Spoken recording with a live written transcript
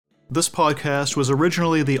This podcast was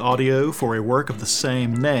originally the audio for a work of the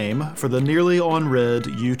same name for the Nearly on Red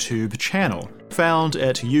YouTube channel, found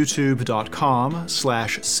at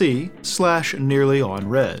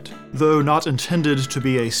youtube.com/c/nearlyonred. Though not intended to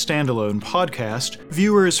be a standalone podcast,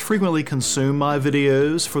 viewers frequently consume my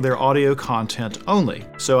videos for their audio content only,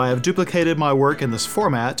 so I have duplicated my work in this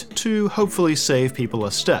format to hopefully save people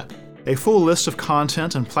a step. A full list of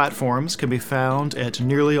content and platforms can be found at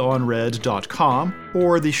nearlyonred.com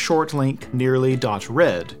or the short link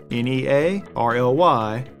nearly.red, nearly.red.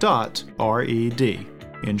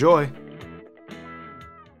 Enjoy!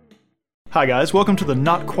 Hi guys, welcome to the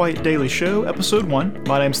Not Quite Daily Show, Episode 1.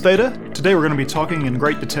 My name's Theta. Today we're going to be talking in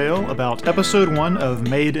great detail about Episode 1 of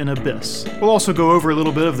Made in Abyss. We'll also go over a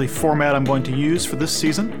little bit of the format I'm going to use for this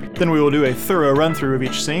season. Then we will do a thorough run-through of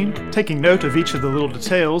each scene, taking note of each of the little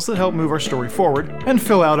details that help move our story forward, and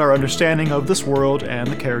fill out our understanding of this world and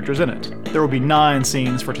the characters in it. There will be 9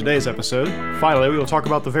 scenes for today's episode. Finally, we will talk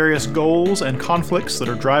about the various goals and conflicts that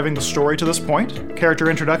are driving the story to this point, character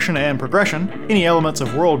introduction and progression, any elements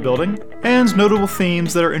of world building, and notable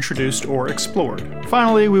themes that are introduced or explored.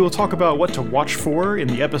 Finally, we will talk about what to watch for in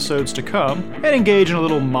the episodes to come, and engage in a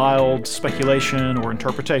little mild speculation or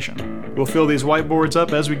interpretation. We'll fill these whiteboards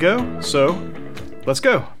up as we go, so let's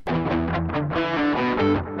go!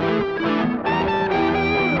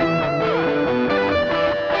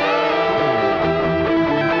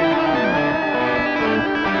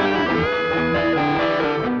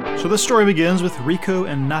 So this story begins with Riko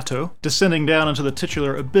and Nato descending down into the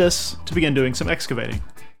titular abyss to begin doing some excavating.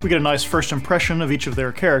 We get a nice first impression of each of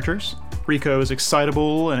their characters. Riko is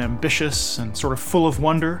excitable and ambitious and sort of full of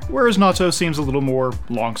wonder, whereas Nato seems a little more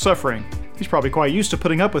long-suffering. He's probably quite used to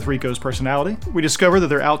putting up with Riko's personality. We discover that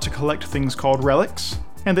they're out to collect things called relics,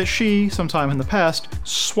 and that she, sometime in the past,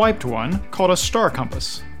 swiped one called a star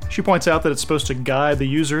compass. She points out that it's supposed to guide the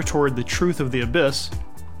user toward the truth of the abyss,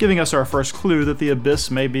 giving us our first clue that the abyss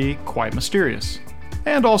may be quite mysterious.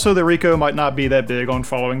 And also that Riko might not be that big on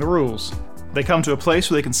following the rules. They come to a place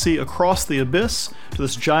where they can see across the abyss to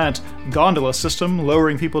this giant gondola system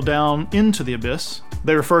lowering people down into the abyss.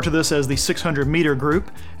 They refer to this as the 600-meter group,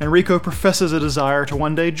 and Riko professes a desire to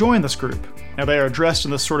one day join this group. Now they are dressed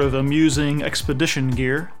in this sort of amusing expedition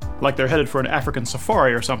gear, like they're headed for an African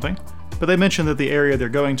safari or something, but they mention that the area they're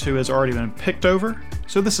going to has already been picked over,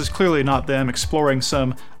 so this is clearly not them exploring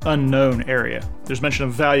some unknown area. There's mention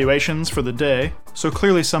of valuations for the day, so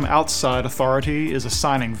clearly some outside authority is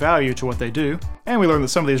assigning value to what they do, and we learn that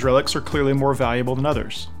some of these relics are clearly more valuable than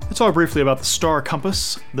others. They talk briefly about the star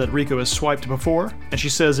compass that Riko has swiped before, and she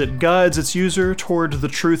says it guides its user toward the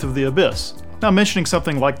truth of the abyss. Now, mentioning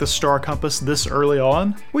something like the star compass this early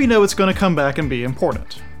on, we know it's going to come back and be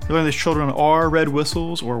important. We learn these children are red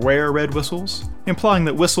whistles or wear red whistles, implying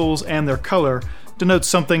that whistles and their color denote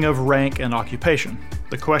something of rank and occupation.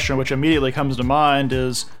 The question which immediately comes to mind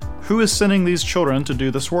is, who is sending these children to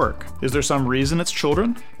do this work? Is there some reason it's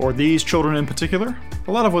children? Or these children in particular?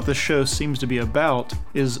 A lot of what this show seems to be about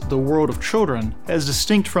is the world of children as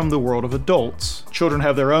distinct from the world of adults. Children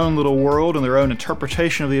have their own little world and their own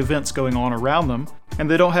interpretation of the events going on around them, and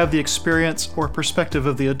they don't have the experience or perspective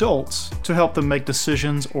of the adults to help them make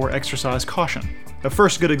decisions or exercise caution. A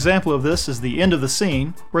first good example of this is the end of the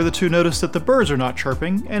scene, where the two notice that the birds are not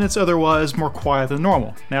chirping, and it's otherwise more quiet than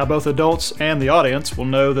normal. Now both adults and the audience will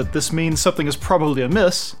know that this means something is probably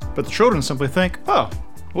amiss, but the children simply think, oh,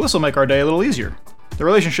 well this will make our day a little easier. The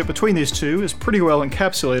relationship between these two is pretty well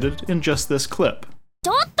encapsulated in just this clip.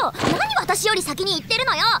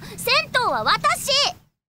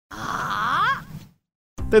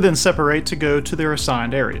 They then separate to go to their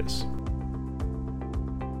assigned areas.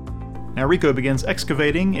 Now Riko begins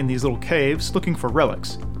excavating in these little caves looking for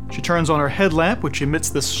relics. She turns on her headlamp, which emits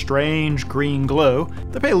this strange green glow.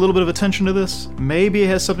 They pay a little bit of attention to this. Maybe it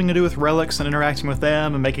has something to do with relics and interacting with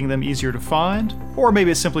them and making them easier to find, or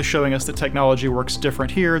maybe it's simply showing us that technology works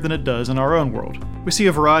different here than it does in our own world. We see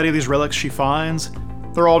a variety of these relics she finds.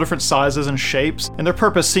 They're all different sizes and shapes, and their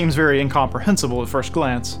purpose seems very incomprehensible at first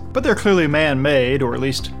glance, but they're clearly man-made, or at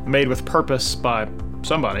least made with purpose by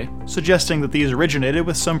somebody, suggesting that these originated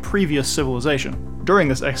with some previous civilization. During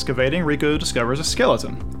this excavating, Riko discovers a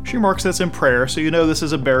skeleton. She marks this in prayer, so you know this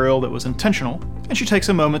is a burial that was intentional, and she takes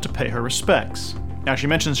a moment to pay her respects. Now she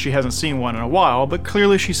mentions she hasn't seen one in a while, but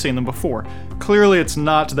clearly she's seen them before. Clearly it's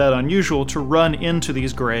not that unusual to run into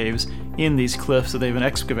these graves in these cliffs that they've been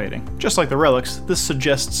excavating. Just like the relics, this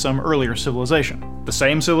suggests some earlier civilization. The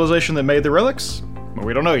same civilization that made the relics? Well,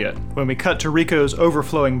 we don't know yet. When we cut to Riko's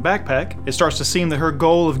overflowing backpack, it starts to seem that her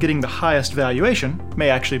goal of getting the highest valuation may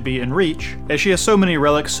actually be in reach. As she has so many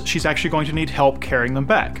relics, she's actually going to need help carrying them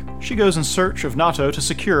back. She goes in search of Nato to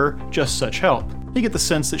secure just such help. You get the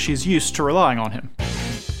sense that she's used to relying on him.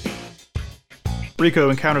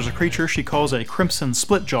 Riko encounters a creature she calls a Crimson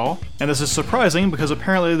Splitjaw, and this is surprising because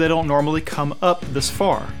apparently they don't normally come up this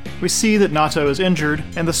far. We see that Nato is injured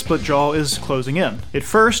and the Splitjaw is closing in. It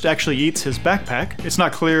first actually eats his backpack. It's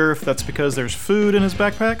not clear if that's because there's food in his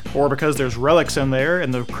backpack or because there's relics in there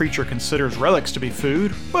and the creature considers relics to be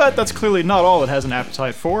food, but that's clearly not all it has an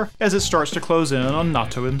appetite for as it starts to close in on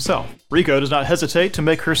Nato himself. Riko does not hesitate to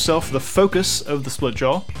make herself the focus of the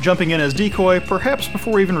Splitjaw, jumping in as decoy perhaps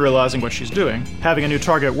before even realizing what she's doing. Having a new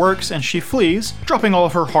target works, and she flees, dropping all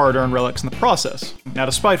of her hard-earned relics in the process. Now,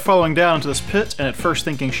 despite falling down into this pit and at first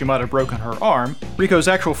thinking she might have broken her arm, Riko's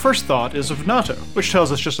actual first thought is of Nato, which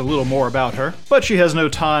tells us just a little more about her, but she has no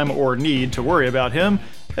time or need to worry about him,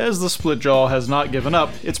 as the Splitjaw has not given up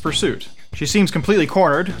its pursuit. She seems completely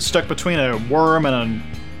cornered, stuck between a worm and an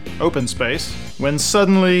open space, when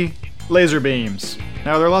suddenly, laser beams.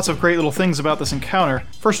 Now, there are lots of great little things about this encounter.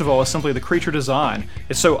 First of all, is simply the creature design.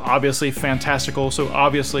 It's so obviously fantastical, so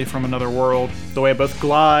obviously from another world. The way it both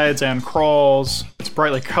glides and crawls. It's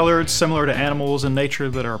brightly colored, similar to animals in nature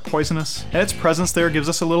that are poisonous. And its presence there gives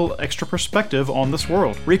us a little extra perspective on this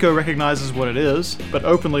world. Riko recognizes what it is, but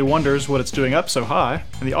openly wonders what it's doing up so high.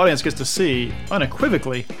 And the audience gets to see,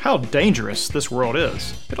 unequivocally, how dangerous this world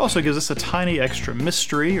is. It also gives us a tiny extra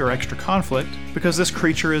mystery or extra conflict, because this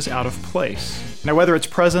creature is out of place. Now, whether its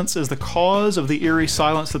presence is the cause of the eerie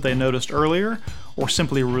silence that they noticed earlier, or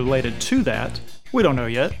simply related to that, we don't know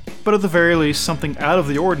yet, but at the very least, something out of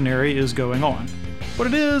the ordinary is going on. What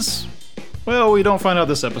it is, well, we don't find out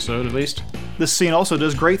this episode, at least. This scene also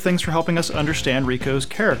does great things for helping us understand Riko's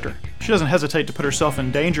character. She doesn't hesitate to put herself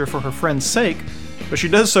in danger for her friend's sake, but she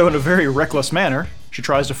does so in a very reckless manner. She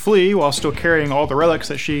tries to flee while still carrying all the relics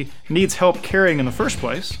that she needs help carrying in the first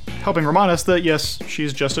place, helping remind us that yes,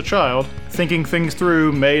 she's just a child. Thinking things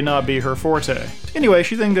through may not be her forte. Anyway,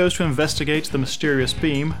 she then goes to investigate the mysterious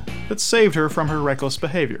beam that saved her from her reckless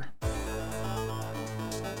behavior.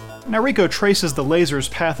 Now, Riko traces the laser's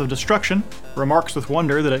path of destruction, remarks with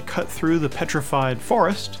wonder that it cut through the petrified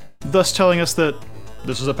forest, thus telling us that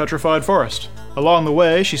this is a petrified forest. Along the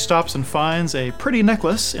way, she stops and finds a pretty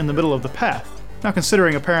necklace in the middle of the path. Now,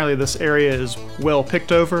 considering apparently this area is well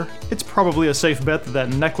picked over, it's probably a safe bet that that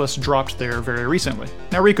necklace dropped there very recently.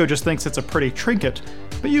 Now, Riko just thinks it's a pretty trinket,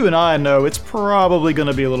 but you and I know it's probably going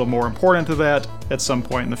to be a little more important to that at some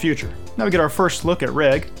point in the future. Now we get our first look at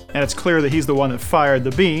Reg, and it's clear that he's the one that fired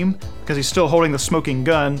the beam, because he's still holding the smoking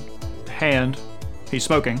gun, hand, he's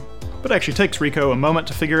smoking. But it actually takes Riko a moment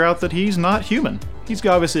to figure out that he's not human. He's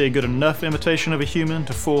obviously a good enough imitation of a human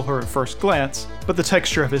to fool her at first glance, but the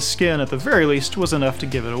texture of his skin at the very least was enough to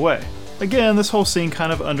give it away. Again, this whole scene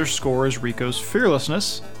kind of underscores Riko's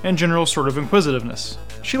fearlessness and general sort of inquisitiveness.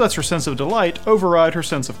 She lets her sense of delight override her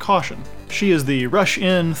sense of caution. She is the rush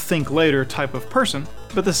in, think later type of person,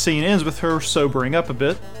 but the scene ends with her sobering up a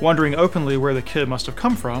bit, wondering openly where the kid must have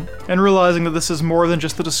come from, and realizing that this is more than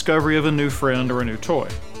just the discovery of a new friend or a new toy.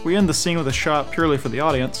 We end the scene with a shot purely for the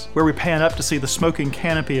audience, where we pan up to see the smoking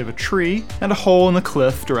canopy of a tree and a hole in the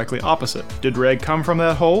cliff directly opposite. Did Reg come from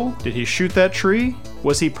that hole? Did he shoot that tree?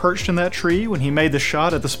 Was he perched in that tree when he made the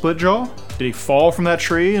shot at the Splitjaw? Did he fall from that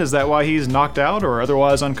tree? Is that why he's knocked out or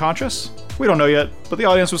otherwise unconscious? We don't know yet, but the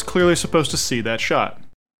audience was clearly supposed to see that shot.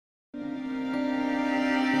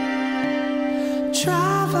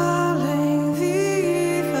 Traveling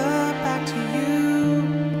the ether back to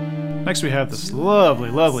you. Next we have this lovely,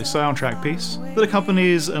 lovely soundtrack piece that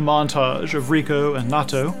accompanies a montage of Riko and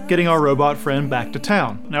Nato getting our robot friend back to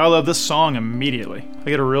town. Now I love this song immediately. I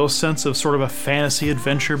get a real sense of sort of a fantasy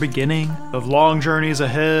adventure beginning, of long journeys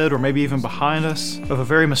ahead or maybe even behind us, of a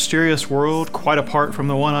very mysterious world quite apart from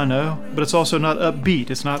the one I know, but it's also not upbeat,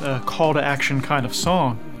 it's not a call to action kind of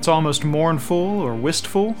song. It's almost mournful or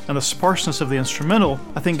wistful, and the sparseness of the instrumental,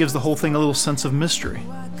 I think, gives the whole thing a little sense of mystery.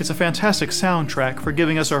 It's a fantastic soundtrack for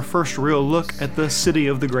giving us our first real look at the city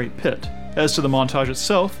of the Great Pit. As to the montage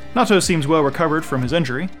itself, Nato seems well recovered from his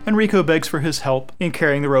injury, and Riko begs for his help in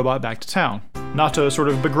carrying the robot back to town. Nato sort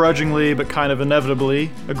of begrudgingly, but kind of inevitably,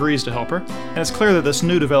 agrees to help her, and it's clear that this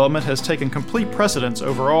new development has taken complete precedence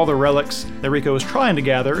over all the relics that Riko is trying to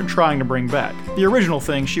gather and trying to bring back. The original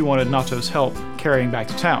thing she wanted Nato's help carrying back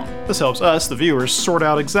to town. This helps us, the viewers, sort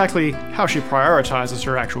out exactly how she prioritizes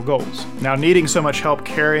her actual goals. Now, needing so much help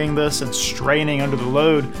carrying this and straining under the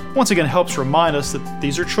load once again helps remind us that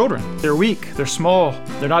these are children. They're weak, they're small,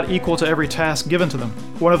 they're not equal to every task given to them.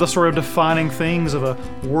 One of the sort of defining things of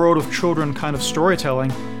a world of children kind of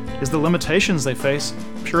storytelling is the limitations they face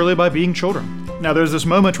purely by being children. Now, there's this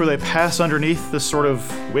moment where they pass underneath this sort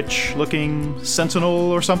of witch-looking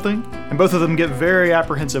sentinel or something, and both of them get very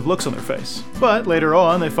apprehensive looks on their face. But later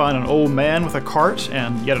on, they find an old man with a cart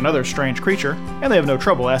and yet another strange creature, and they have no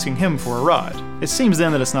trouble asking him for a ride. It seems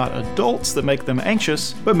then that it's not adults that make them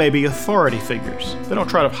anxious, but maybe authority figures. They don't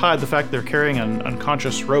try to hide the fact they're carrying an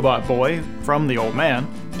unconscious robot boy from the old man,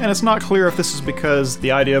 and it's not clear if this is because the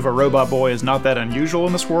idea of a robot boy is not that unusual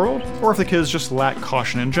in this world, or if the kids just lack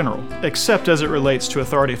caution in general, except as it relates to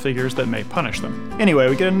authority figures that may punish them. Anyway,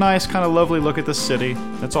 we get a nice kind of lovely look at the city.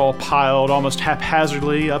 It's all piled almost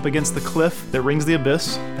haphazardly up against the cliff that rings the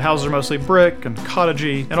abyss. The houses are mostly brick and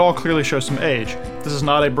cottagey, and all clearly show some age. This is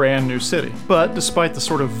not a brand new city. But despite the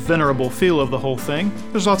sort of venerable feel of the whole thing,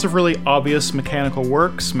 there's lots of really obvious mechanical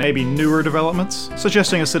works, maybe newer developments,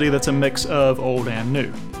 suggesting a city that's a mix of old and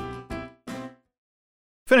new.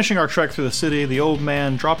 Finishing our trek through the city, the old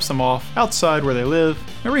man drops them off outside where they live.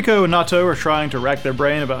 Riko and Nato are trying to rack their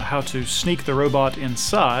brain about how to sneak the robot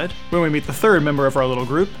inside when we meet the third member of our little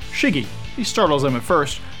group, Shiggy. He startles them at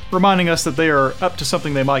first, reminding us that they are up to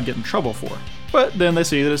something they might get in trouble for. But then they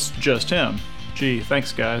see that it's just him. Gee,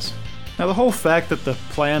 thanks guys. Now, the whole fact that the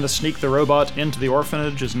plan to sneak the robot into the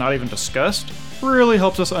orphanage is not even discussed really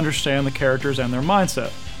helps us understand the characters and their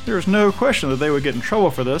mindset. There's no question that they would get in trouble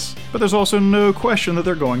for this, but there's also no question that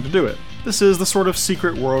they're going to do it. This is the sort of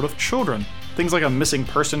secret world of children. Things like a missing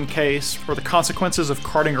person case, or the consequences of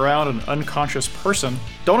carting around an unconscious person,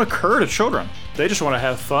 don't occur to children. They just want to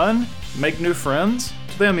have fun, make new friends.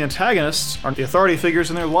 To them, the antagonists aren't the authority figures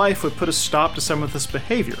in their life would put a stop to some of this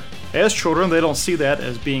behavior. As children, they don't see that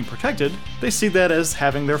as being protected, they see that as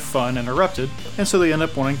having their fun interrupted, and so they end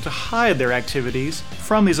up wanting to hide their activities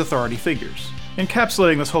from these authority figures.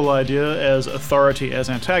 Encapsulating this whole idea as authority as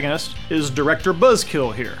antagonist is Director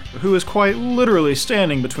Buzzkill here, who is quite literally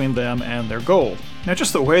standing between them and their goal. Now,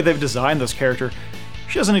 just the way they've designed this character,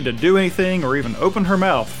 she doesn't need to do anything or even open her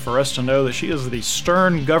mouth for us to know that she is the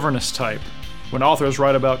stern governess type. When authors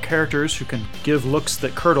write about characters who can give looks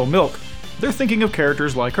that curdle milk, they're thinking of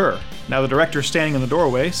characters like her. Now, the director standing in the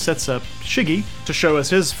doorway sets up Shiggy to show us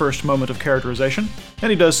his first moment of characterization, and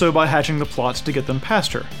he does so by hatching the plot to get them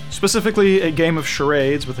past her. Specifically, a game of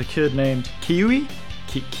charades with a kid named Kiwi?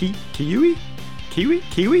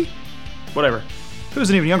 Kiwi? Whatever. Who's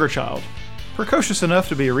an even younger child. Precocious enough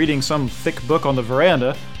to be reading some thick book on the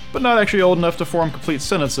veranda, but not actually old enough to form complete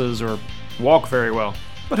sentences or walk very well.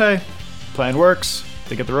 But hey, plan works,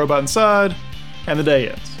 they get the robot inside, and the day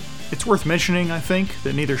ends. It's worth mentioning, I think,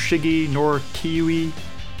 that neither Shiggy nor Kiwi,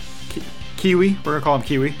 we're gonna call him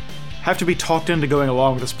Kiwi, have to be talked into going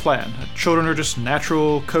along with this plan. Children are just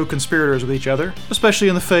natural co-conspirators with each other, especially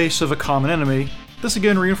in the face of a common enemy. This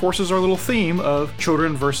again reinforces our little theme of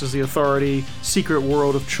children versus the authority, secret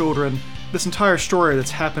world of children, this entire story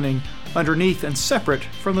that's happening underneath and separate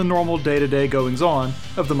from the normal day-to-day goings-on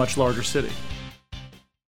of the much larger city.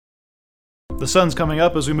 The sun's coming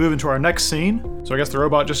up as we move into our next scene, so I guess the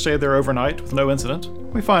robot just stayed there overnight with no incident.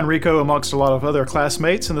 We find Riko amongst a lot of other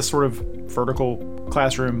classmates in this sort of vertical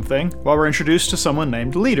classroom thing, while we're introduced to someone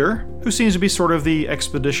named Leader, who seems to be sort of the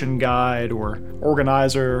expedition guide or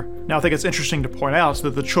organizer. Now, I think it's interesting to point out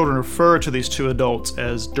that the children refer to these two adults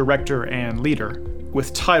as Director and Leader,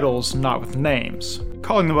 with titles, not with names.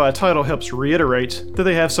 Calling them by a title helps reiterate that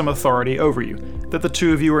they have some authority over you, that the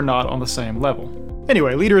two of you are not on the same level.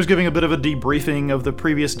 Anyway, Leader is giving a bit of a debriefing of the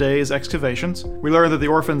previous day's excavations. We learn that the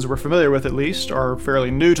orphans we're familiar with, at least, are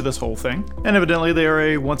fairly new to this whole thing, and evidently they are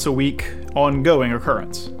a once-a-week, ongoing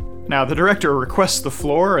occurrence. Now, the director requests the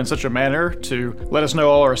floor in such a manner to let us know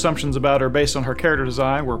all our assumptions about her based on her character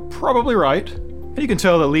design were probably right, and you can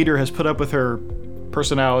tell that Leader has put up with her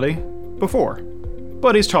personality before.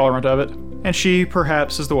 But he's tolerant of it, and she,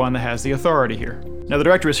 perhaps, is the one that has the authority here. Now, the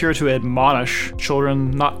director is here to admonish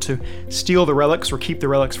children not to steal the relics or keep the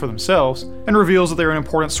relics for themselves, and reveals that they're an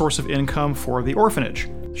important source of income for the orphanage.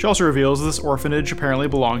 She also reveals that this orphanage apparently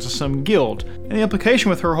belongs to some guild, and the implication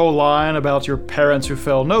with her whole line about your parents who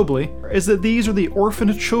fell nobly is that these are the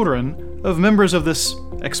orphaned children of members of this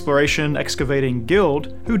exploration, excavating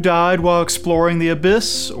guild who died while exploring the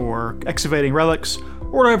abyss, or excavating relics,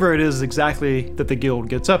 or whatever it is exactly that the guild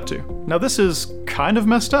gets up to. Now, this is kind of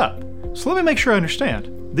messed up. So let me make sure I understand.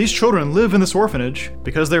 These children live in this orphanage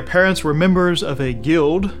because their parents were members of a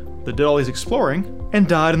guild that did all these exploring and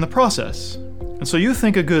died in the process. And so you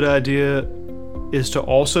think a good idea is to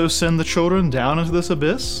also send the children down into this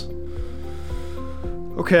abyss?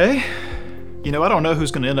 Okay. You know, I don't know who's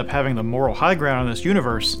going to end up having the moral high ground in this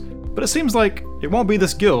universe, but it seems like it won't be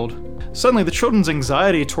this guild. Suddenly, the children's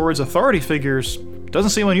anxiety towards authority figures doesn't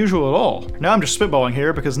seem unusual at all. Now I'm just spitballing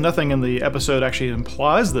here because nothing in the episode actually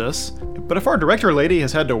implies this, but if our director lady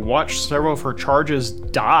has had to watch several of her charges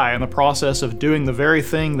die in the process of doing the very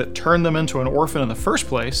thing that turned them into an orphan in the first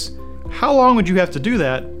place, how long would you have to do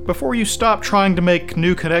that before you stop trying to make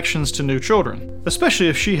new connections to new children? Especially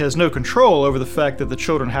if she has no control over the fact that the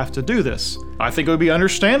children have to do this. I think it would be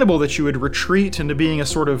understandable that you would retreat into being a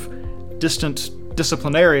sort of distant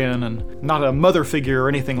disciplinarian and not a mother figure or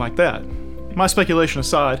anything like that. My speculation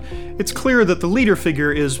aside, it's clear that the leader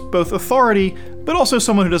figure is both authority, but also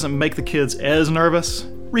someone who doesn't make the kids as nervous.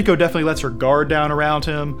 Riko definitely lets her guard down around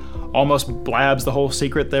him, almost blabs the whole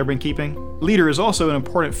secret they've been keeping. Leader is also an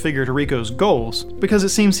important figure to Riko's goals, because it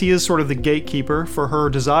seems he is sort of the gatekeeper for her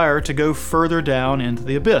desire to go further down into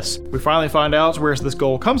the abyss. We finally find out where this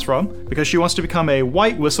goal comes from, because she wants to become a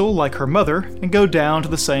white whistle like her mother and go down to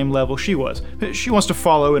the same level she was. She wants to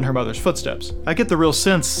follow in her mother's footsteps. I get the real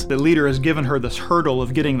sense that Leader has given her this hurdle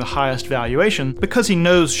of getting the highest valuation because he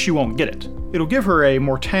knows she won't get it. It'll give her a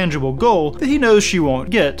more tangible goal that he knows she won't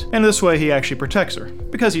get, and this way he actually protects her.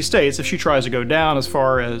 Because he states if she tries to go down as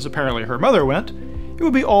far as apparently her mother went, it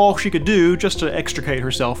would be all she could do just to extricate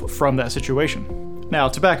herself from that situation. Now,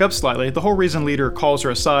 to back up slightly, the whole reason Leader calls her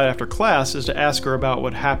aside after class is to ask her about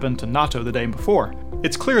what happened to Nato the day before.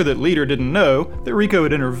 It's clear that Leader didn't know that Riko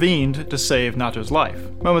had intervened to save Nato's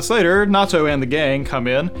life. Moments later, Nato and the gang come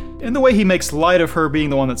in, and the way he makes light of her being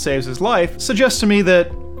the one that saves his life suggests to me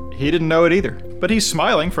that he didn't know it either. But he's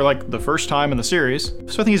smiling for like the first time in the series,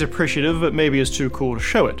 so I think he's appreciative, but maybe is too cool to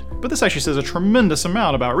show it. But this actually says a tremendous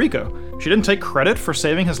amount about Riko. She didn't take credit for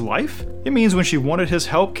saving his life? It means when she wanted his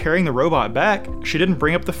help carrying the robot back, she didn't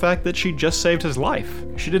bring up the fact that she just saved his life.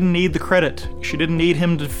 She didn't need the credit. She didn't need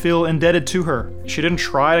him to feel indebted to her. She didn't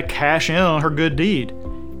try to cash in on her good deed.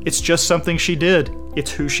 It's just something she did.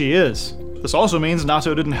 It's who she is. This also means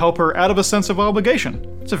Nato didn't help her out of a sense of obligation.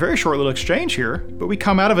 It's a very short little exchange here, but we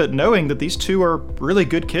come out of it knowing that these two are really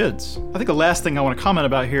good kids. I think the last thing I want to comment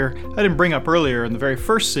about here, I didn't bring up earlier in the very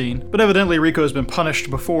first scene, but evidently Riko has been punished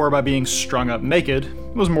before by being strung up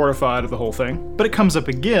naked, was mortified of the whole thing, but it comes up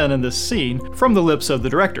again in this scene from the lips of the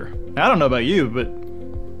director. Now, I don't know about you, but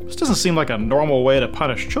this doesn't seem like a normal way to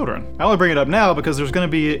punish children. I only bring it up now because there's going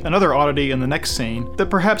to be another oddity in the next scene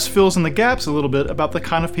that perhaps fills in the gaps a little bit about the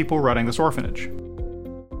kind of people running this orphanage.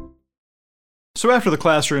 So after the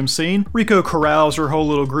classroom scene, Riko corrals her whole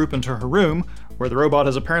little group into her room, where the robot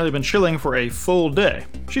has apparently been chilling for a full day.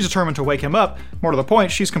 She's determined to wake him up. More to the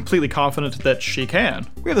point, she's completely confident that she can.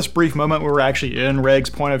 We have this brief moment where we're actually in Reg's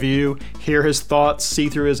point of view, hear his thoughts, see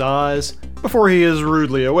through his eyes, before he is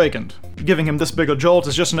rudely awakened. Giving him this big a jolt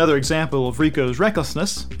is just another example of Riko's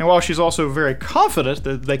recklessness, and while she's also very confident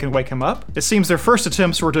that they can wake him up, it seems their first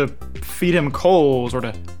attempts were to feed him coals or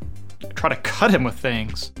to try to cut him with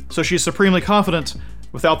things. So she's supremely confident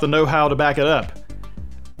without the know-how to back it up.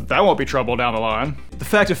 That won't be trouble down the line. The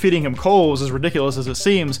fact of feeding him coals, as ridiculous as it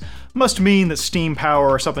seems, must mean that steam power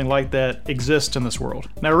or something like that exists in this world.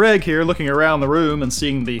 Now Reg here, looking around the room and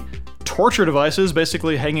seeing the torture devices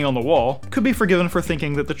basically hanging on the wall, could be forgiven for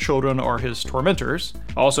thinking that the children are his tormentors.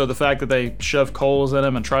 Also the fact that they shove coals in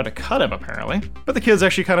him and try to cut him, apparently. But the kids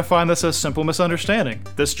actually kind of find this a simple misunderstanding.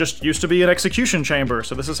 This just used to be an execution chamber,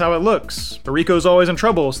 so this is how it looks. But Riko's always in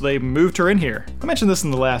trouble, so they moved her in here. I mentioned this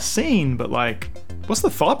in the last scene, but like, what's the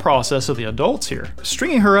thought process of the adults here?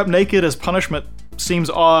 Stringing her up naked as punishment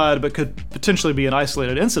seems odd, but could potentially be an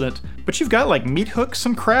isolated incident. But you've got like meat hooks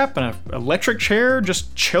and crap and an electric chair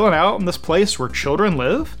just chilling out in this place where children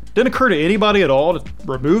live? Didn't occur to anybody at all to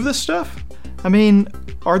remove this stuff? I mean,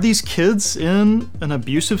 are these kids in an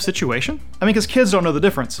abusive situation? I mean, because kids don't know the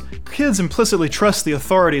difference. Kids implicitly trust the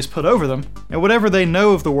authorities put over them, and whatever they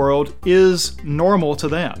know of the world is normal to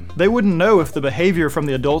them. They wouldn't know if the behavior from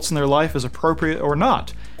the adults in their life is appropriate or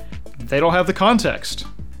not. They don't have the context.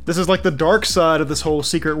 This is like the dark side of this whole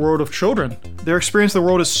secret world of children. Their experience of the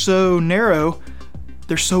world is so narrow,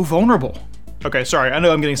 they're so vulnerable. Okay, sorry, I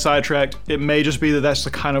know I'm getting sidetracked. It may just be that that's the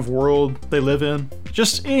kind of world they live in.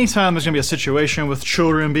 Just anytime there's gonna be a situation with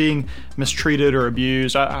children being mistreated or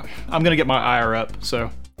abused, I'm gonna get my ire up, so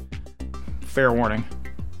fair warning.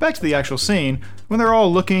 Back to the actual scene, When they're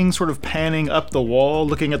all looking, sort of panning up the wall,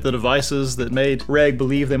 looking at the devices that made Reg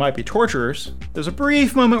believe they might be torturers, there's a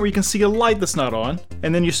brief moment where you can see a light that's not on,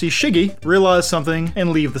 and then you see Shiggy realize something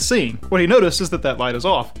and leave the scene. What he noticed is that light is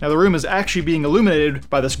off. Now the room is actually being illuminated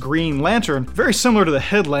by this green lantern, very similar to the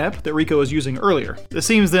headlamp that Riko was using earlier. It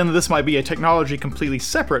seems then that this might be a technology completely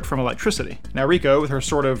separate from electricity. Now Riko, with her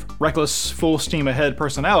sort of reckless, full steam ahead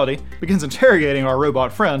personality, begins interrogating our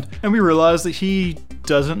robot friend, and we realize that he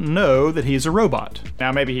doesn't know that he's a robot.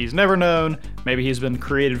 Now maybe he's never known, maybe he's been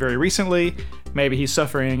created very recently, maybe he's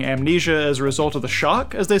suffering amnesia as a result of the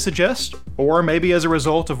shock, as they suggest, or maybe as a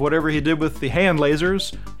result of whatever he did with the hand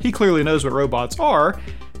lasers. He clearly knows what robots are,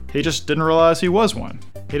 he just didn't realize he was one.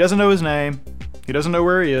 He doesn't know his name, he doesn't know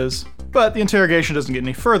where he is, but the interrogation doesn't get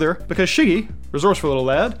any further because Shiggy, resourceful little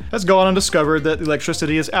lad, has gone and discovered that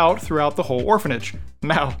electricity is out throughout the whole orphanage.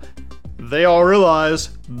 Now, they all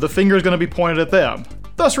realize the finger's going to be pointed at them,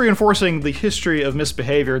 thus reinforcing the history of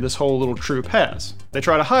misbehavior this whole little troop has. They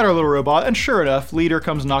try to hide our little robot, and sure enough, Leader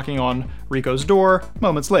comes knocking on Riko's door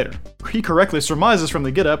moments later. He correctly surmises from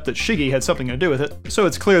the get-up that Shiggy had something to do with it, so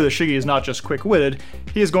it's clear that Shiggy is not just quick-witted,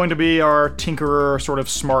 he is going to be our tinkerer, sort of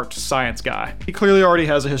smart science guy. He clearly already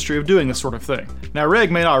has a history of doing this sort of thing. Now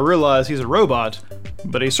Reg may not realize he's a robot,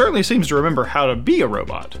 but he certainly seems to remember how to be a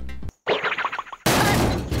robot.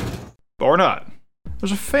 Or not.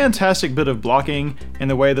 There's a fantastic bit of blocking in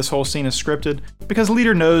the way this whole scene is scripted, because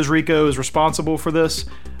Leader knows Riko is responsible for this,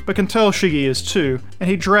 but can tell Shiggy is too, and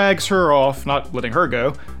he drags her off, not letting her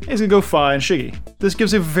go, and he's gonna go find Shiggy. This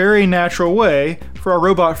gives a very natural way for our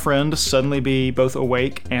robot friend to suddenly be both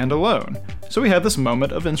awake and alone. So we have this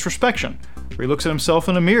moment of introspection, where he looks at himself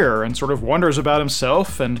in a mirror and sort of wonders about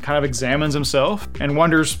himself and kind of examines himself, and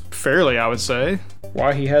wonders, fairly I would say,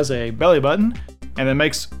 why he has a belly button, and then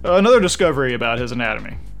makes another discovery about his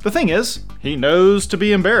anatomy. The thing is, he knows to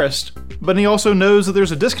be embarrassed, but he also knows that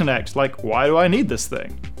there's a disconnect, like, why do I need this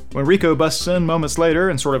thing? When Riko busts in moments later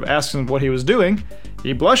and sort of asks him what he was doing,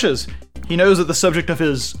 he blushes. He knows that the subject of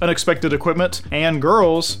his unexpected equipment and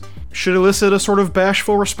girls should elicit a sort of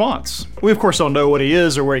bashful response. We of course don't know what he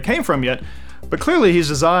is or where he came from yet, but clearly he's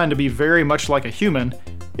designed to be very much like a human,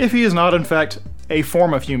 if he is not in fact a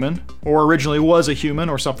form of human, or originally was a human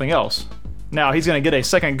or something else. Now, he's gonna get a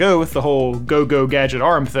second go with the whole go-go gadget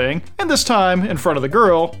arm thing, and this time, in front of the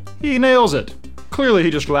girl, he nails it. Clearly, he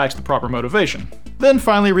just lacks the proper motivation. Then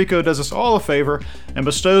finally, Riko does us all a favor and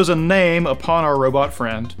bestows a name upon our robot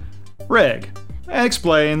friend, Reg, and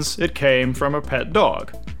explains it came from a pet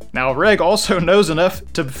dog. Now, Reg also knows enough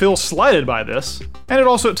to feel slighted by this, and it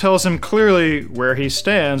also tells him clearly where he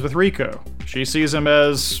stands with Riko. She sees him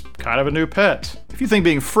as kind of a new pet. If you think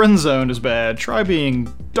being friend-zoned is bad, try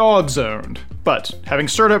being dog-zoned. But, having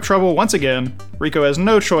stirred up trouble once again, Riko has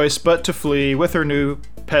no choice but to flee with her new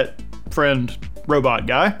pet friend robot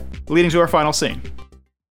guy, leading to our final scene.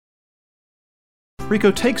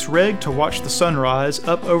 Riko takes Reg to watch the sunrise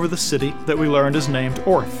up over the city that we learned is named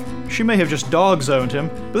Orth. She may have just dog-zoned him,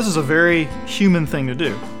 but this is a very human thing to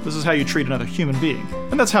do. This is how you treat another human being.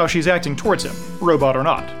 And that's how she's acting towards him, robot or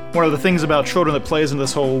not. One of the things about children that plays in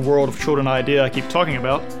this whole world of children idea I keep talking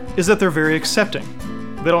about is that they're very accepting.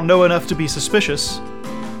 They don't know enough to be suspicious,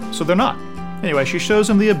 so they're not. Anyway, she shows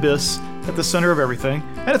him the abyss at the center of everything,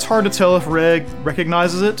 and it's hard to tell if Reg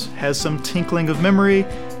recognizes it, has some tinkling of memory.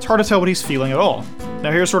 It's hard to tell what he's feeling at all.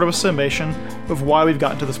 Now here's sort of a summation of why we've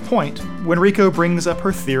gotten to this point, when Riko brings up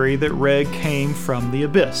her theory that Reg came from the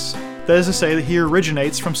abyss. That is to say that he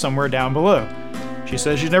originates from somewhere down below. She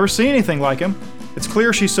says she's never seen anything like him. It's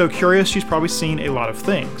clear she's so curious she's probably seen a lot of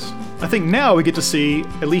things. I think now we get to see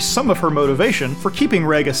at least some of her motivation for keeping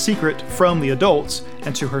Reg a secret from the adults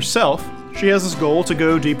and to herself. She has this goal to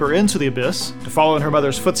go deeper into the abyss, to follow in her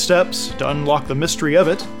mother's footsteps, to unlock the mystery of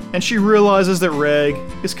it, and she realizes that Reg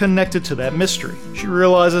is connected to that mystery. She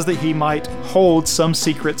realizes that he might hold some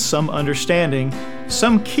secret, some understanding,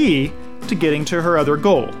 some key to getting to her other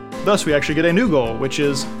goal. Thus we actually get a new goal, which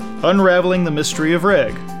is unraveling the mystery of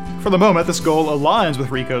Reg. For the moment, this goal aligns with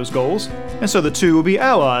Riko's goals, and so the two will be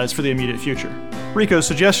allies for the immediate future. Riko's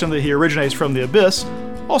suggestion that he originates from the abyss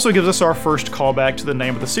also gives us our first callback to the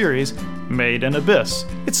name of the series, Made in Abyss.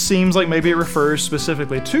 It seems like maybe it refers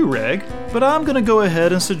specifically to Reg, but I'm gonna go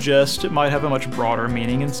ahead and suggest it might have a much broader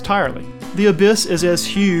meaning entirely. The abyss is as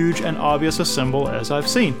huge and obvious a symbol as I've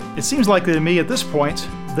seen. It seems likely to me at this point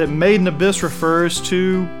that Made in Abyss refers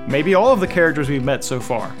to maybe all of the characters we've met so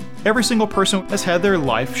far. Every single person has had their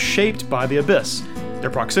life shaped by the abyss,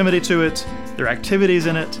 their proximity to it, their activities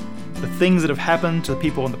in it, the things that have happened to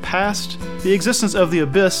people in the past. The existence of the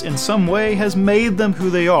abyss in some way has made them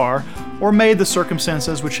who they are, or made the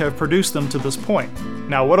circumstances which have produced them to this point.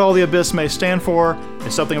 Now, what all the Abyss may stand for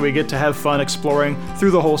is something we get to have fun exploring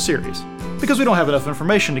through the whole series, because we don't have enough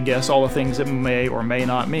information to guess all the things it may or may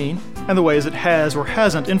not mean, and the ways it has or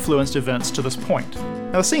hasn't influenced events to this point.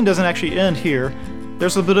 Now, the scene doesn't actually end here.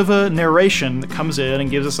 There's a bit of a narration that comes in and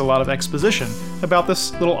gives us a lot of exposition about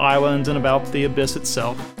this little island and about the Abyss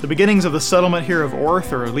itself. The beginnings of the settlement here of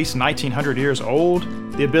Orth are at least 1900 years old.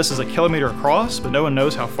 The Abyss is a kilometer across, but no one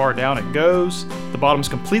knows how far down it goes. The bottom's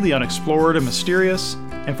completely unexplored and mysterious,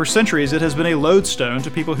 and for centuries it has been a lodestone to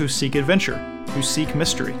people who seek adventure, who seek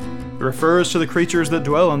mystery. It refers to the creatures that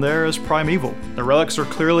dwell in there as primeval. The relics are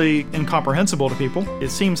clearly incomprehensible to people. It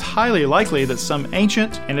seems highly likely that some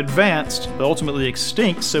ancient and advanced, but ultimately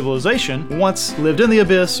extinct civilization once lived in the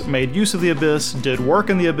Abyss, made use of the Abyss, did work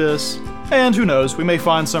in the Abyss, and who knows, we may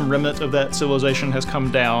find some remnant of that civilization has come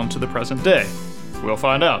down to the present day. We'll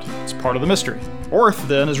find out. It's part of the mystery. Orth,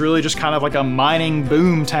 then, is really just kind of like a mining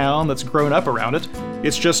boom town that's grown up around it.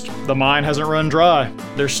 It's just the mine hasn't run dry.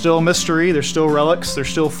 There's still mystery, there's still relics, there's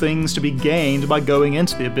still things to be gained by going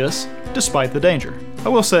into the Abyss, despite the danger. I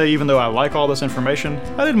will say, even though I like all this information,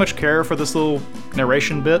 I didn't much care for this little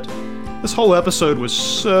narration bit. This whole episode was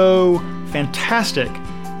so fantastic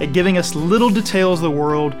at giving us little details of the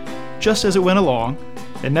world just as it went along.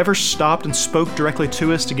 It never stopped and spoke directly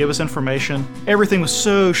to us to give us information. Everything was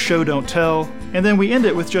so show don't tell. And then we end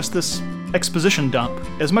it with just this exposition dump.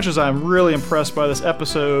 As much as I'm really impressed by this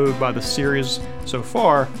episode, by the series so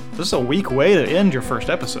far, this is a weak way to end your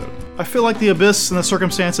first episode. I feel like the Abyss and the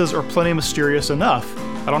circumstances are plenty mysterious enough.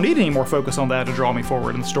 I don't need any more focus on that to draw me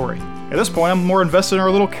forward in the story. At this point, I'm more invested in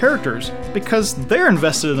our little characters, because they're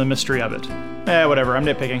invested in the mystery of it. Whatever, I'm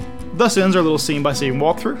nitpicking. Thus ends our little scene-by-scene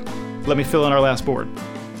walkthrough. Let me fill in our last board.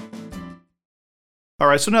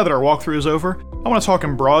 Alright, so now that our walkthrough is over, I want to talk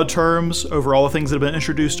in broad terms over all the things that have been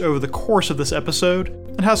introduced over the course of this episode,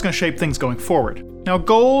 and how it's going to shape things going forward. Now,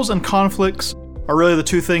 goals and conflicts are really the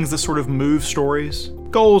two things that sort of move stories.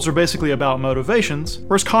 Goals are basically about motivations,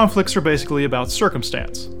 whereas conflicts are basically about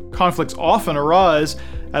circumstance. Conflicts often arise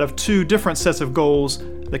out of two different sets of goals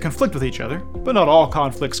that conflict with each other, but not all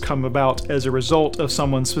conflicts come about as a result of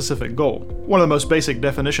someone's specific goal. One of the most basic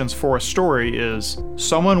definitions for a story is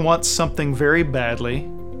someone wants something very badly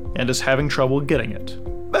and is having trouble getting it.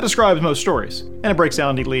 That describes most stories, and it breaks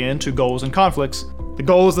down neatly into goals and conflicts. The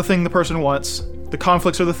goal is the thing the person wants. The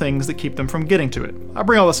conflicts are the things that keep them from getting to it. I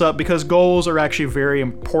bring all this up because goals are actually very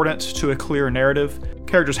important to a clear narrative.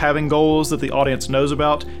 Characters having goals that the audience knows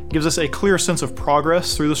about gives us a clear sense of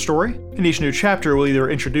progress through the story. And each new chapter will either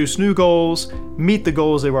introduce new goals, meet the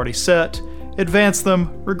goals they've already set, advance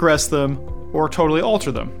them, regress them, or totally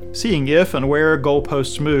alter them. Seeing if and where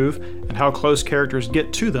goalposts move and how close characters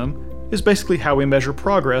get to them is basically how we measure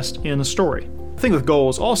progress in a story. The thing with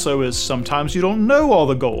goals also is sometimes you don't know all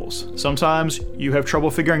the goals. Sometimes you have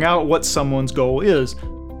trouble figuring out what someone's goal is.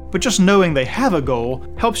 But just knowing they have a goal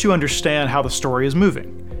helps you understand how the story is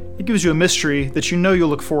moving. It gives you a mystery that you know you'll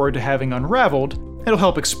look forward to having unraveled. It'll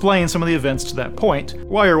help explain some of the events to that point,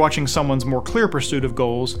 while you're watching someone's more clear pursuit of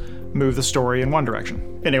goals move the story in one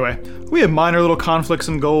direction. Anyway, we have minor little conflicts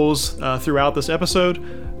and goals throughout this episode,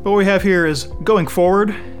 but what we have here is going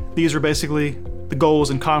forward. These are basically the goals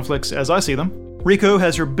and conflicts as I see them. Riko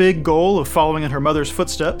has her big goal of following in her mother's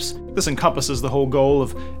footsteps. This encompasses the whole goal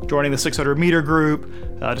of joining the 600-meter group,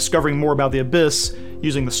 discovering more about the Abyss,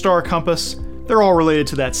 using the star compass. They're all related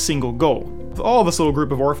to that single goal. All this little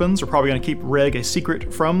group of orphans are probably going to keep Reg a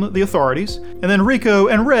secret from the authorities, and then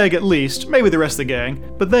Riko and Reg at least, maybe the rest of the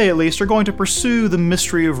gang, but they at least are going to pursue the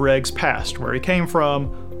mystery of Reg's past, where he came from,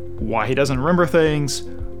 why he doesn't remember things,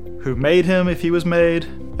 who made him if he was made,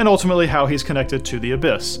 and ultimately how he's connected to the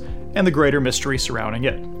Abyss, and the greater mystery surrounding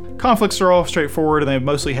it. Conflicts are all straightforward, and they've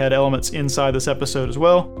mostly had elements inside this episode as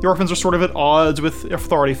well. The orphans are sort of at odds with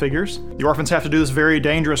authority figures. The orphans have to do this very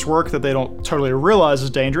dangerous work that they don't totally realize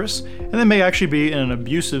is dangerous, and they may actually be in an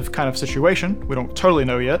abusive kind of situation. We don't totally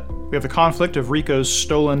know yet. We have the conflict of Riko's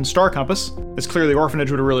stolen star compass. It's clear the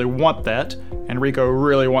orphanage would really want that, and Riko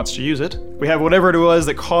really wants to use it. We have whatever it was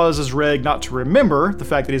that causes Reg not to remember the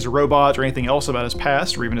fact that he's a robot or anything else about his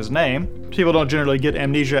past, or even his name. People don't generally get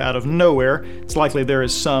amnesia out of nowhere. It's likely there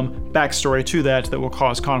is some backstory to that will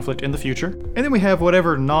cause conflict in the future. And then we have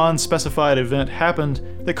whatever non-specified event happened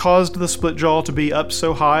that caused the split jaw to be up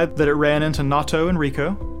so high that it ran into Nato and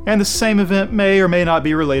Riko. And the same event may or may not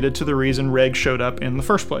be related to the reason Reg showed up in the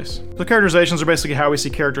first place. So characterizations are basically how we see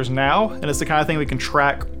characters now, and it's the kind of thing we can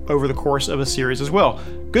track over the course of a series as well.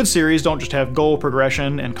 Good series don't just have goal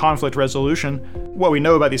progression and conflict resolution. What we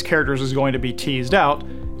know about these characters is going to be teased out,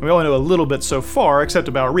 and we only know a little bit so far, except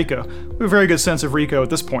about Riko. We have a very good sense of Riko at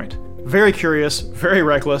this point. Very curious, very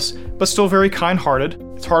reckless, but still very kind-hearted.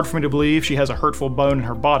 It's hard for me to believe she has a hurtful bone in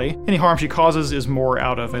her body. Any harm she causes is more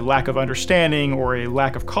out of a lack of understanding or a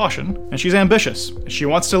lack of caution. And she's ambitious. She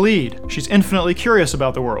wants to lead. She's infinitely curious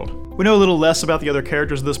about the world. We know a little less about the other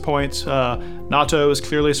characters at this point. Nato is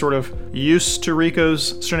clearly sort of used to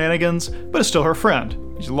Riko's shenanigans, but is still her friend.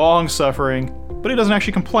 He's long-suffering, but he doesn't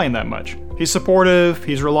actually complain that much. He's supportive,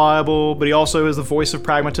 he's reliable, but he also is the voice of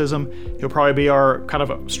pragmatism. He'll probably be our kind of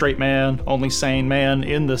a straight man, only sane man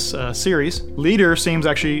in this series. Leader seems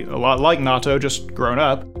actually a lot like Nato, just grown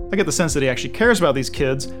up. I get the sense that he actually cares about these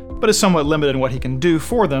kids, but is somewhat limited in what he can do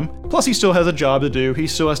for them. Plus, he still has a job to do. He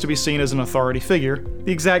still has to be seen as an authority figure.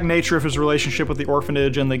 The exact nature of his relationship with the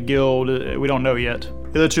orphanage and the guild, we don't know yet.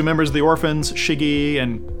 The other two members of the orphans, Shiggy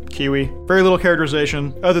and Kiwi, very little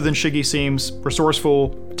characterization, other than Shiggy seems resourceful,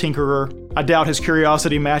 tinkerer. I doubt his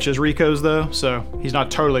curiosity matches Riko's though, so he's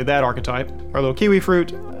not totally that archetype. Our little kiwi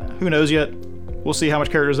fruit, who knows yet? We'll see how much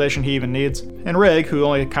characterization he even needs. And Reg, who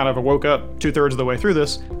only kind of woke up 2/3 of the way through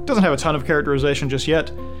this, doesn't have a ton of characterization just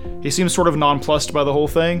yet. He seems sort of nonplussed by the whole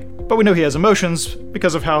thing, but we know he has emotions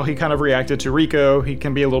because of how he kind of reacted to Riko. He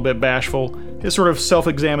can be a little bit bashful. His sort of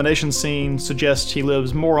self-examination scene suggests he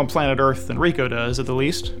lives more on planet Earth than Riko does, at the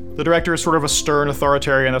least. The director is sort of a stern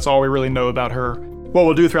authoritarian, that's all we really know about her. What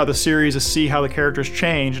we'll do throughout the series is see how the characters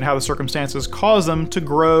change and how the circumstances cause them to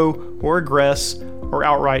grow or regress or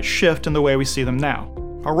outright shift in the way we see them now.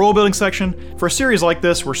 Our world-building section, for a series like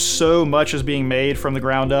this where so much is being made from the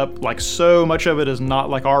ground up, like so much of it is not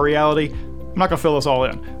like our reality, I'm not going to fill this all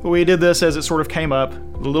in. But we did this as it sort of came up.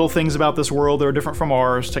 The little things about this world that are different from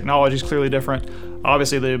ours. Technology is clearly different.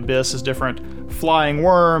 Obviously the Abyss is different. Flying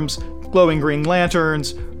worms, glowing green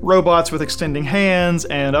lanterns, robots with extending hands,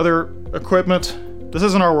 and other equipment. This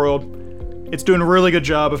isn't our world. It's doing a really good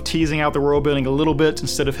job of teasing out the world building a little bit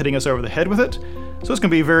instead of hitting us over the head with it. So it's going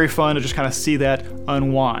to be very fun to just kind of see that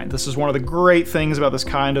unwind. This is one of the great things about this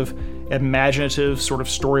kind of imaginative sort of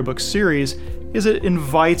storybook series, is it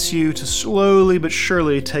invites you to slowly but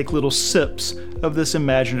surely take little sips of this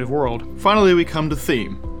imaginative world. Finally, we come to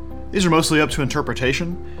theme. These are mostly up to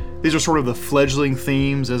interpretation. These are sort of the fledgling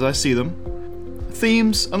themes as I see them.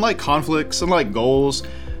 Themes, unlike conflicts, unlike goals,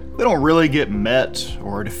 they don't really get met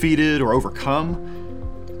or defeated or overcome.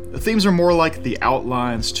 The themes are more like the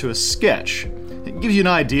outlines to a sketch. It gives you an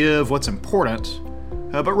idea of what's important,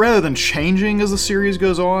 but rather than changing as the series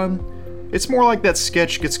goes on, it's more like that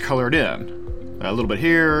sketch gets colored in. A little bit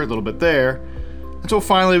here, a little bit there, until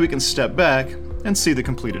finally we can step back and see the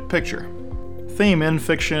completed picture. Theme in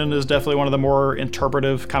fiction is definitely one of the more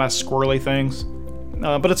interpretive, kind of squirrely things,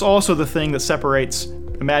 but it's also the thing that separates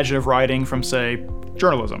imaginative writing from, say,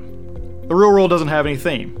 journalism. The real world doesn't have any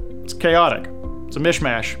theme. It's chaotic. It's a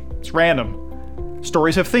mishmash. It's random.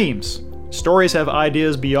 Stories have themes. Stories have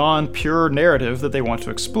ideas beyond pure narrative that they want to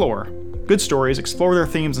explore. Good stories explore their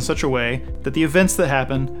themes in such a way that the events that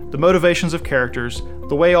happen, the motivations of characters,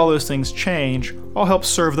 the way all those things change, all help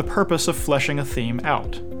serve the purpose of fleshing a theme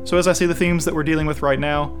out. So as I see the themes that we're dealing with right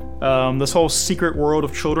now, this whole secret world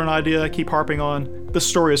of children idea I keep harping on, this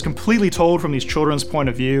story is completely told from these children's point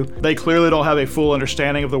of view. They clearly don't have a full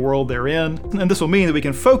understanding of the world they're in, and this will mean that we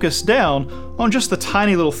can focus down on just the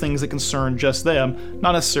tiny little things that concern just them,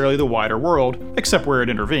 not necessarily the wider world, except where it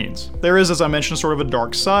intervenes. There is, as I mentioned, sort of a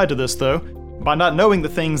dark side to this though. By not knowing the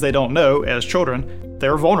things they don't know as children,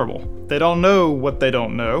 they're vulnerable. They don't know what they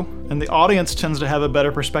don't know, and the audience tends to have a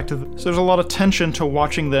better perspective, so there's a lot of tension to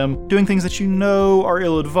watching them doing things that you know are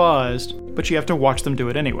ill-advised, but you have to watch them do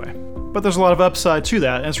it anyway. But there's a lot of upside to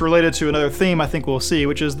that, and it's related to another theme I think we'll see,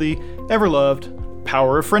 which is the ever-loved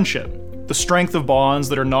power of friendship. The strength of bonds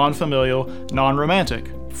that are non-familial, non-romantic.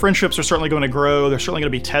 Friendships are certainly going to grow, they're certainly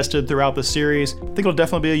going to be tested throughout the series. I think it'll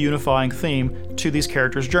definitely be a unifying theme to these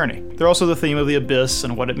characters' journey. They're also the theme of the Abyss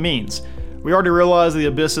and what it means. We already realize the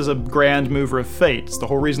Abyss is a grand mover of fate. It's the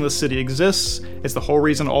whole reason this city exists. It's the whole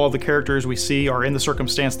reason all of the characters we see are in the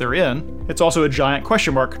circumstance they're in. It's also a giant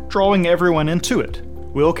question mark, drawing everyone into it.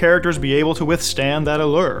 Will characters be able to withstand that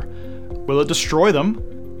allure? Will it destroy them?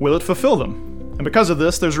 Will it fulfill them? And because of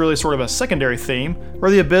this, there's really sort of a secondary theme where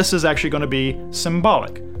the Abyss is actually going to be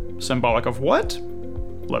symbolic. Symbolic of what?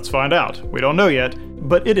 Let's find out. We don't know yet,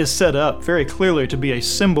 but it is set up very clearly to be a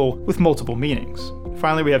symbol with multiple meanings.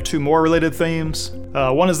 Finally, we have two more related themes.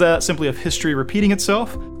 One is that simply of history repeating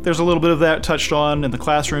itself. There's a little bit of that touched on in the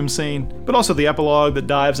classroom scene, but also the epilogue that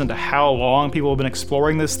dives into how long people have been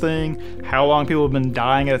exploring this thing, how long people have been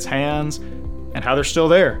dying at its hands, and how they're still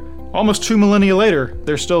there. Almost 2 millennia later,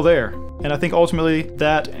 they're still there. And I think ultimately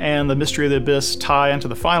that and the mystery of the Abyss tie into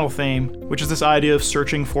the final theme, which is this idea of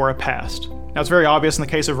searching for a past. Now it's very obvious in the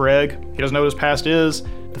case of Reg. He doesn't know what his past is.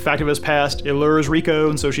 The fact of his past allures Riko,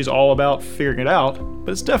 and so she's all about figuring it out,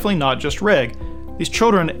 but it's definitely not just Reg. These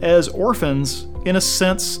children, as orphans, in a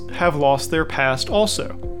sense, have lost their past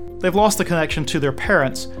also. They've lost the connection to their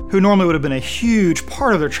parents, who normally would have been a huge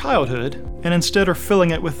part of their childhood, and instead are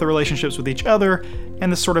filling it with the relationships with each other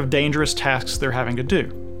and the sort of dangerous tasks they're having to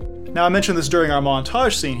do. Now, I mentioned this during our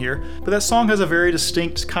montage scene here, but that song has a very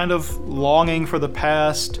distinct kind of longing for the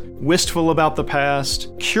past, wistful about the past,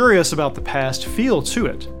 curious about the past feel to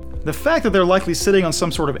it. The fact that they're likely sitting on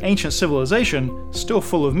some sort of ancient civilization, still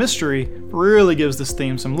full of mystery, really gives this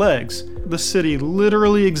theme some legs. The city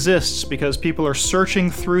literally exists because people are searching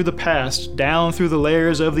through the past, down through the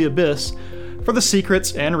layers of the abyss, for the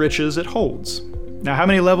secrets and riches it holds. Now, how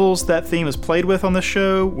many levels that theme is played with on this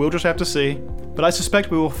show, we'll just have to see, but I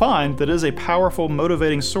suspect we will find that it is a powerful,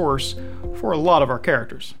 motivating source for a lot of our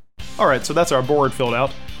characters. Alright, so that's our board filled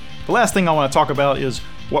out. The last thing I want to talk about is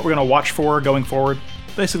what we're going to watch for going forward.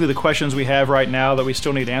 Basically the questions we have right now that we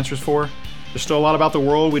still need answers for. There's still a lot about the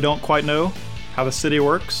world we don't quite know, how the city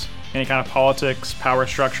works, any kind of politics, power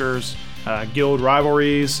structures, guild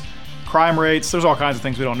rivalries, crime rates. There's all kinds of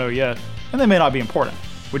things we don't know yet, and they may not be important.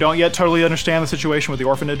 We don't yet totally understand the situation with the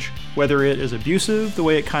orphanage, whether it is abusive the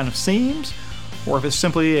way it kind of seems, or if it's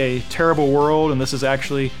simply a terrible world and this is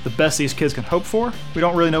actually the best these kids can hope for. We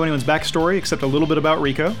don't really know anyone's backstory except a little bit about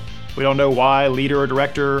Riko. We don't know why leader or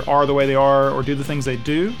director are the way they are or do the things they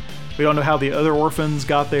do. We don't know how the other orphans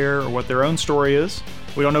got there or what their own story is.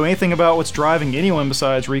 We don't know anything about what's driving anyone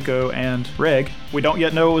besides Riko and Reg. We don't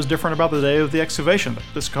yet know what was different about the day of the excavation.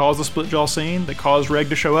 This caused the split jaw scene that caused Reg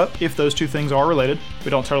to show up, if those two things are related.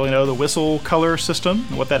 We don't totally know the whistle color system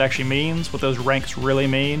and what that actually means, what those ranks really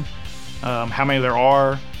mean, how many there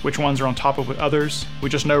are, which ones are on top of others. We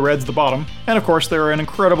just know Red's the bottom. And of course, there are an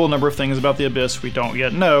incredible number of things about the Abyss we don't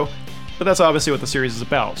yet know, but that's obviously what the series is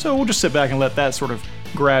about. So we'll just sit back and let that sort of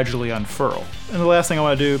gradually unfurl. And the last thing I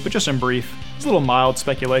want to do, but just in brief, is a little mild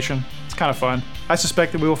speculation. It's kind of fun. I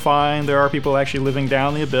suspect that we will find there are people actually living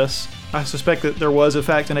down the Abyss. I suspect that there was, in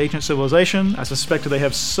fact, an ancient civilization. I suspect that they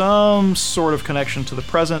have some sort of connection to the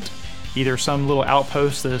present, either some little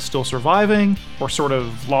outpost that is still surviving, or sort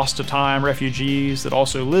of lost to time refugees that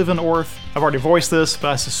also live in Orth. I've already voiced this, but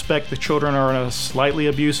I suspect the children are in a slightly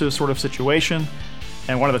abusive sort of situation,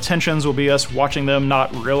 and one of the tensions will be us watching them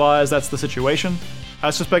not realize that's the situation. I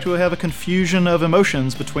suspect we'll have a confusion of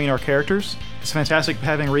emotions between our characters. It's fantastic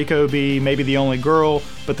having Riko be maybe the only girl,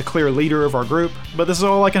 but the clear leader of our group, but this is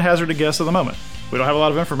all I can hazard to guess at the moment. We don't have a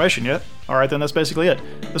lot of information yet. Alright, then that's basically it.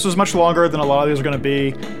 This was much longer than a lot of these are going to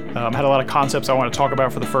be. I had a lot of concepts I want to talk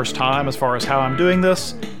about for the first time as far as how I'm doing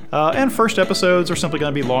this. And first episodes are simply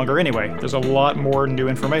going to be longer anyway. There's a lot more new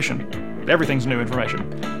information. Everything's new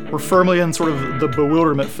information. We're firmly in sort of the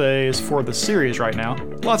bewilderment phase for the series right now.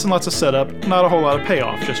 Lots and lots of setup, not a whole lot of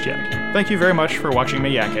payoff just yet. Thank you very much for watching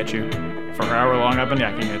me yak at you. For however long I've been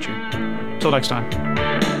yakking at you. Till next time.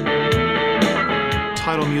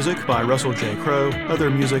 Title music by Russell J. Crowe. Other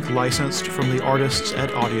music licensed from the artists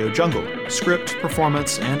at Audio Jungle. Script,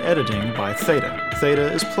 performance, and editing by Theta.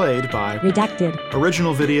 Theta is played by Redacted.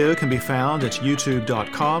 Original video can be found at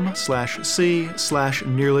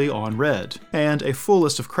youtube.com/c/nearlyonred. And a full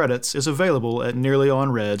list of credits is available at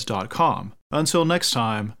nearlyonred.com. Until next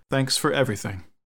time, thanks for everything.